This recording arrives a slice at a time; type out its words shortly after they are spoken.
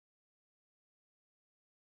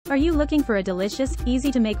Are you looking for a delicious,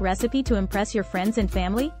 easy-to-make recipe to impress your friends and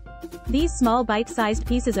family? These small bite-sized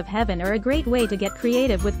pieces of heaven are a great way to get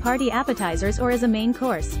creative with party appetizers or as a main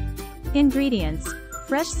course. Ingredients: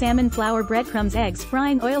 fresh salmon, flour, breadcrumbs, eggs,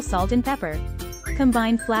 frying oil, salt and pepper.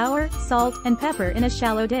 Combine flour, salt, and pepper in a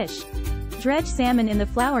shallow dish. Dredge salmon in the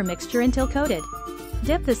flour mixture until coated.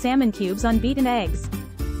 Dip the salmon cubes on beaten eggs.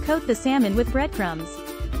 Coat the salmon with breadcrumbs.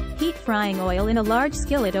 Heat frying oil in a large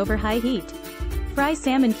skillet over high heat. Fry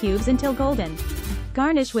salmon cubes until golden.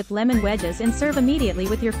 Garnish with lemon wedges and serve immediately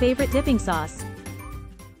with your favorite dipping sauce.